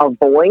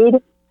avoid,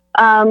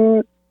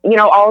 you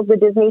know, all of the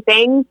Disney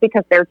things,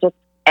 because they're just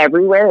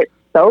everywhere. It's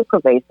so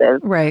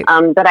pervasive. Right.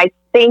 But I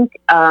think,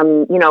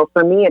 you know,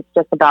 for me, it's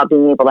just about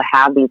being able to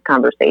have these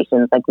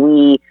conversations. Like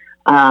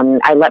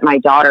I let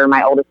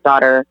my oldest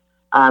daughter,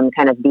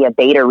 kind of be a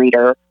beta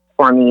reader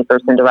for me for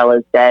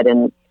Cinderella's Dead.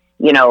 And,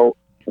 you know,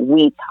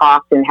 we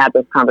talked and had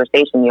this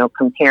conversation, you know,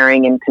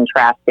 comparing and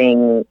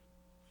contrasting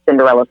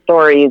Cinderella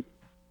stories,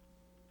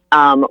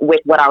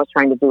 with what I was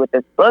trying to do with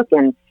this book.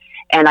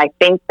 And I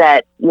think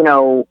that, you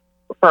know,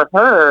 for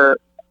her,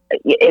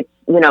 it's,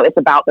 you know, it's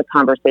about the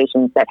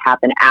conversations that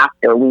happen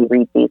after we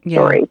read these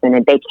stories,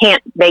 and they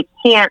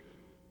can't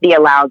be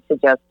allowed to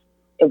just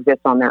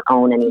exist on their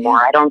own anymore.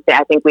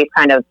 I think we've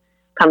kind of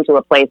come to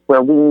a place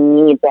where we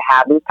need to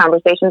have these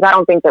conversations. I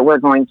don't think that we're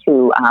going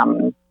to,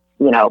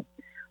 you know,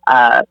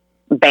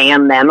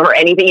 ban them or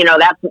anything, you know,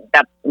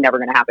 that's never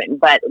going to happen.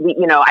 But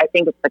you know, I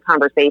think it's the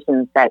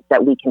conversations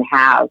that we can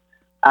have,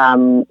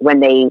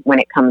 when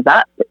it comes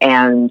up.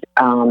 And,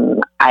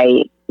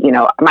 you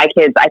know, my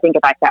kids, I think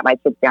if I sat my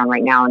kids down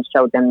right now and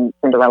showed them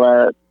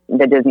Cinderella,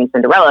 the Disney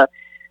Cinderella,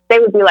 they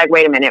would be like,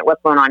 wait a minute,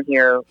 what's going on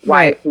here?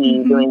 Why is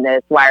he doing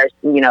this? Why are,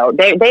 you know,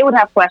 they would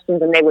have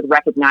questions, and they would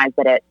recognize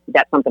that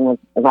something was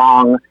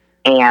wrong,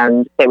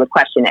 and they would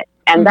question it.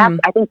 And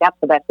I think that's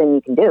the best thing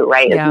you can do,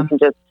 right? Yeah. Is you can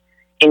just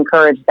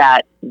encourage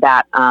that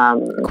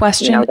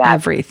question, you know,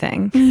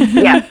 everything.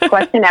 Yes.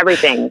 Question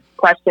everything.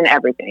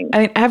 I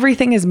mean,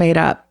 everything is made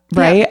up,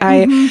 right?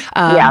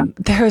 Yeah.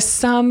 There's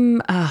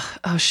some,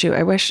 oh shoot,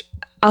 I wish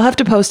I'll have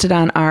to post it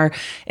on our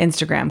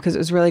Instagram, because it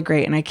was really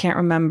great. And I can't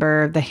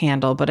remember the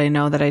handle, but I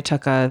know that I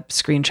took a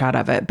screenshot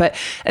of it. But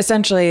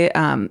essentially,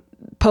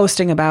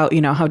 posting about, you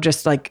know, how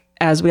just like,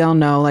 as we all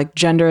know, like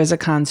gender is a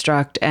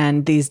construct,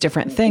 and these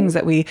different things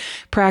that we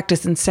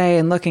practice and say,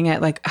 and looking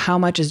at like how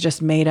much is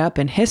just made up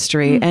in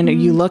history. And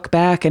you look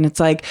back, and it's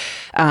like,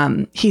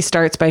 he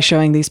starts by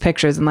showing these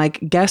pictures, and like,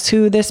 guess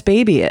who this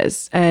baby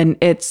is? And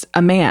it's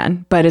a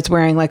man, but it's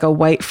wearing like a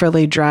white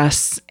frilly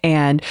dress,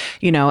 and,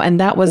 you know, and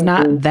that was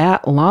not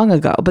that long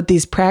ago, but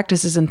these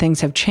practices and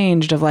things have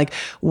changed of like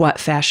what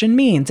fashion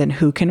means and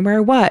who can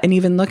wear what. And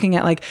even looking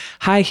at like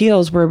high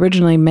heels were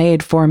originally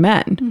made for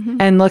men,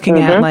 and looking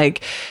at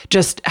like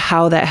just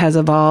how that has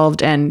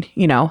evolved. And,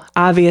 you know,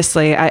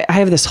 obviously I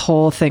have this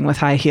whole thing with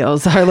high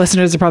heels. Our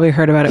listeners have probably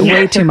heard about it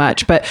way too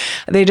much, but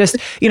they just,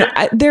 you know,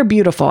 they're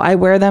beautiful. I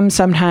wear them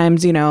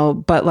sometimes, you know,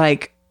 but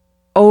like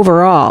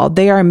overall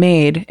they are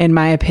made, in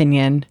my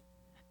opinion,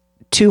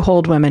 to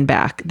hold women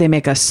back. They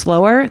make us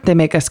slower. They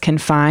make us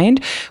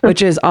confined,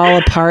 which is all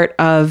a part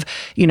of,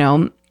 you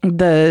know,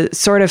 the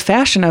sort of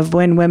fashion of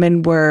when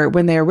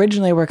they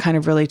originally were kind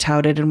of really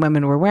touted and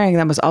women were wearing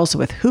them, was also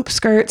with hoop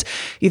skirts.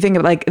 You think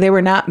of like, they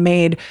were not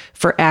made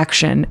for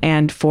action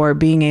and for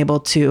being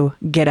able to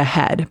get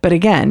ahead. But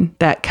again,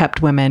 that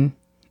kept women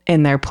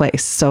in their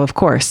place. So of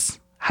course,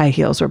 high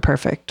heels were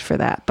perfect for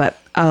that, but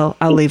I'll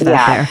leave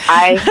that there.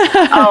 I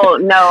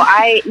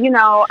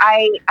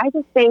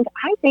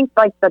think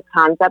like the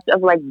concept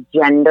of like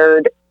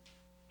gendered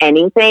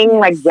anything,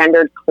 like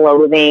gendered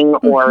clothing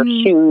or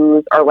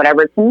shoes or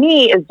whatever, to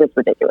me is just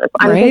ridiculous.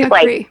 I'm just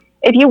like,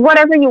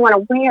 whatever you want to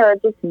wear,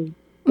 just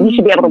you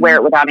should be able to wear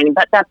it without any,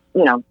 but that's,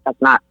 you know,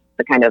 that's not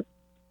the kind of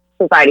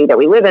society that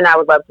we live in. I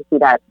would love to see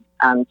that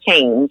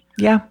change.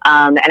 Yeah.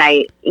 And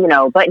I, you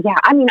know, but yeah,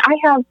 I mean, I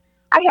have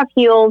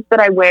heels that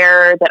I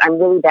wear that I'm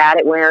really bad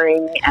at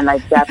wearing, and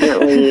I've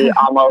definitely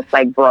almost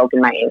like broken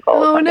my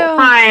ankle a couple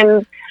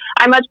times.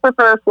 I much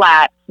prefer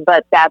flats,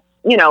 but that's,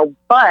 you know,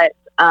 but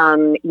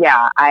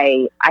yeah,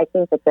 I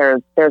think that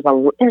there's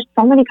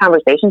so many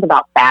conversations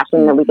about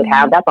fashion that we could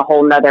have. That's a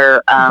whole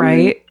nother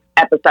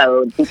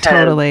episode. Because,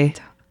 totally.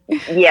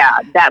 Yeah,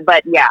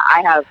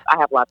 I have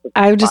lots of.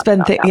 I've just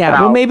been thinking,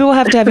 well, maybe we'll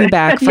have to have you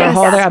back for a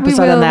whole other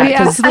episode on that,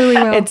 because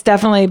it's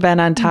definitely been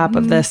on top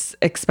of this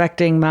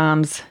expecting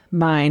moms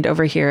mind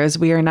over here is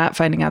we are not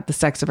finding out the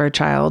sex of our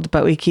child,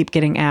 but we keep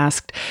getting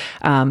asked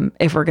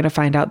if we're going to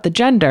find out the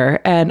gender.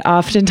 And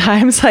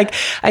oftentimes, like,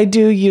 I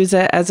do use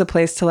it as a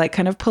place to like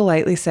kind of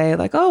politely say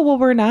like, oh, well,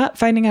 we're not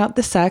finding out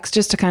the sex,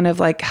 just to kind of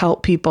like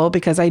help people,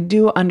 because I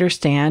do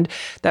understand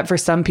that for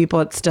some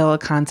people it's still a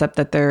concept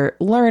that they're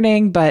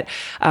learning. But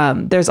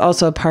there's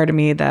also a part of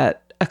me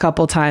that a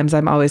couple times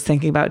I'm always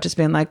thinking about just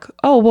being like,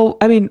 oh, well,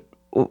 I mean,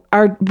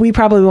 we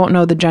probably won't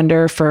know the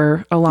gender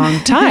for a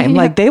long time.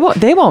 Like they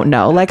won't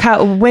know, like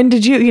when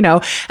did you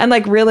know, and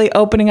like really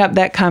opening up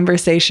that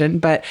conversation.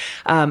 But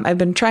I've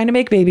been trying to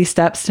make baby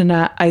steps to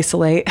not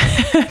isolate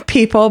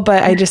people.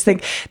 But I just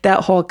think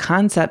that whole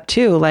concept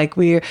too, like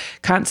we're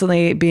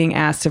constantly being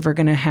asked if we're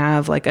going to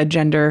have like a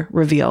gender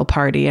reveal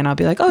party. And I'll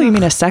be like, oh, you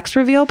mean a sex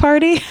reveal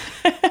party?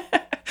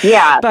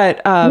 Yeah.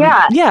 But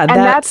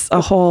that's a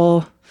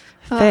whole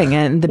thing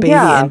in the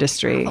baby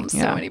industry.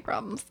 So many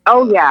problems.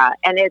 Oh yeah.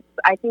 And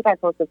I think I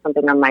posted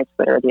something on my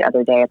Twitter the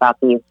other day about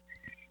these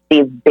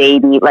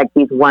baby, like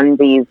these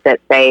onesies that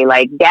say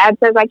like, Dad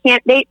says I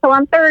can't date till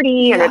I'm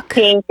 30, and it's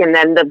pink. And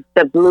then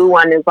the blue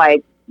one is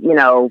like, you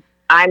know,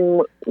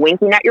 I'm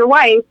winking at your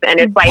wife. And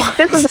it's like,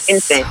 this is an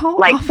infant. So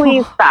like,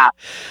 please stop.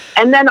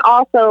 And then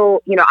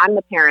also, you know, I'm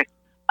the parent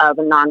of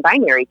a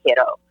non-binary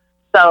kiddo.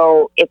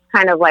 So it's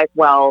kind of like,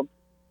 well,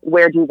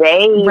 where do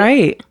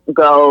they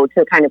go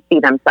to kind of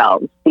see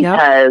themselves?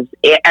 Because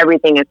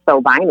everything is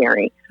so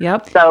binary.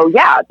 Yep. So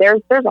yeah,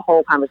 there's a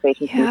whole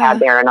conversation to be had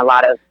there, and a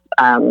lot of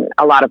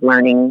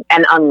learning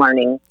and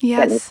unlearning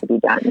that needs to be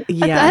done.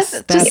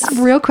 Yes. Just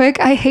real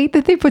quick, I hate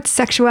that they put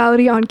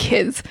sexuality on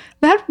kids.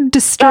 That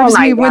disturbs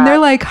me when they're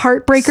like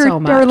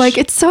heartbreaker or like,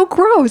 it's so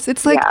gross.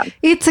 It's like,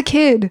 it's a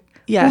kid.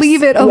 Yes.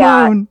 Leave it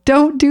alone.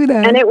 Don't do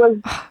that. And it was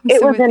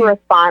in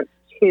response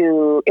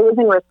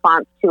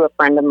to a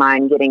friend of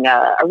mine getting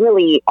a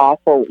really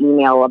awful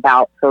email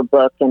about her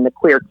book and the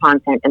queer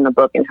content in the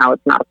book and how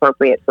it's not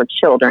appropriate for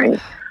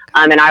children.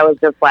 And I was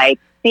just like,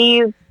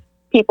 these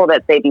people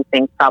that say these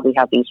things probably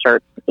have these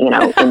shirts, you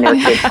know, in their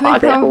kids'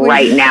 closet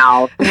right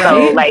now.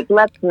 So like,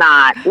 let's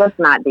not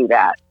do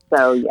that.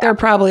 So yeah. They're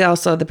probably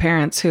also the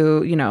parents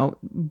who, you know,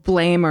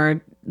 blame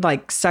or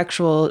like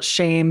sexual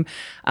shame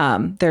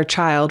their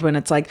child when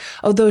it's like,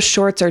 oh, those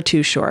shorts are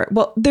too short.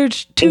 Well, they're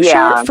too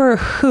short for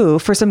who?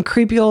 For some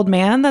creepy old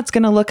man that's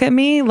going to look at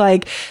me?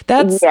 Like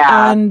that's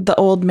on the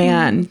old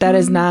man. That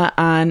is not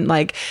on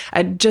like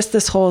just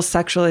this whole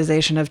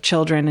sexualization of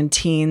children and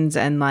teens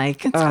and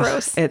like, it's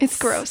gross. It's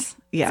gross.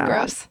 Yeah. It's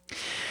gross.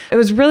 It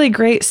was really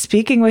great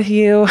speaking with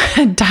you,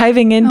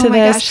 diving into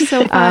this. Gosh,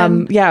 so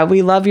fun.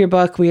 We love your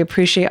book. We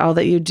appreciate all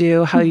that you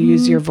do, how you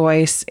use your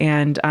voice,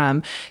 and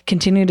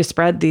continue to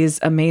spread these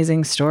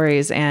amazing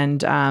stories.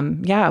 And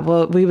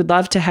we would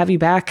love to have you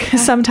back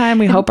sometime.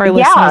 We hope our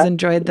listeners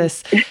enjoyed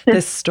this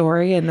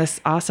story and this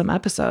awesome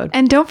episode.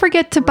 And don't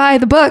forget to buy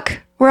the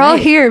book. We're all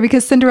here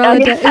because Cinderella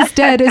is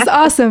Dead is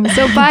awesome.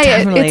 So buy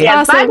it. It's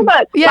awesome. Buy the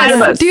book.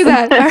 Yes, do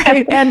that. All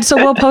right. And so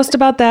we'll post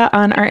about that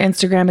on our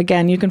Instagram.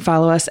 Again, you can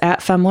follow us at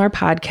Femlore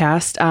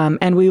Podcast.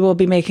 And we will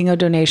be making a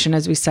donation,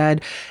 as we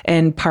said,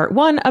 in part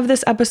 1 of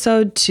this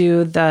episode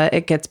to the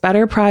It Gets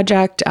Better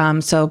project.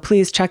 So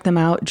please check them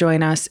out.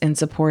 Join us in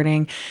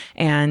supporting.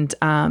 And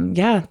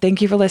thank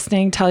you for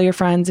listening. Tell your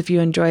friends if you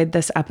enjoyed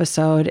this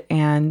episode.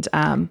 And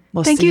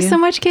we'll see you. Thank you so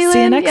much, Kaylin.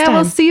 See you next time.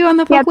 We'll see you on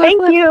the book.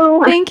 Thank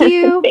you. Thank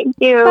you. Thank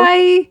you.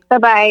 Bye.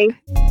 Bye-bye.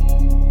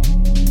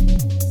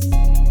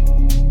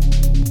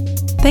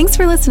 Thanks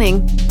for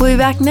listening. We'll be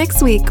back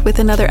next week with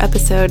another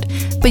episode,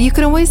 but you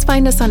can always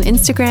find us on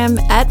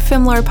Instagram at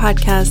Femlore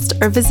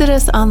Podcast or visit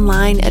us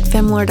online at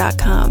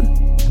femlore.com.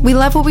 We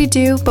love what we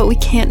do, but we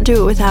can't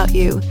do it without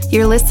you.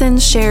 Your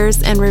listens,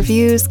 shares, and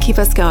reviews keep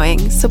us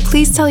going, so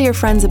please tell your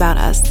friends about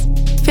us.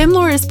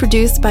 Femlore is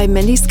produced by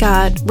Mindy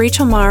Scott,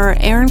 Rachel Marr,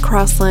 Aaron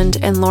Crossland,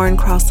 and Lauren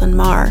Crossland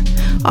Marr.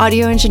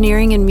 Audio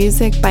engineering and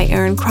music by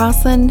Aaron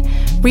Crossland.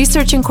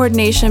 Research and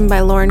coordination by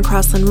Lauren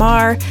Crossland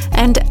Marr.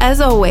 And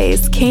as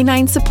always,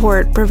 canine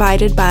support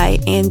provided by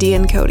Andy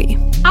and Cody.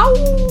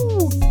 Ow!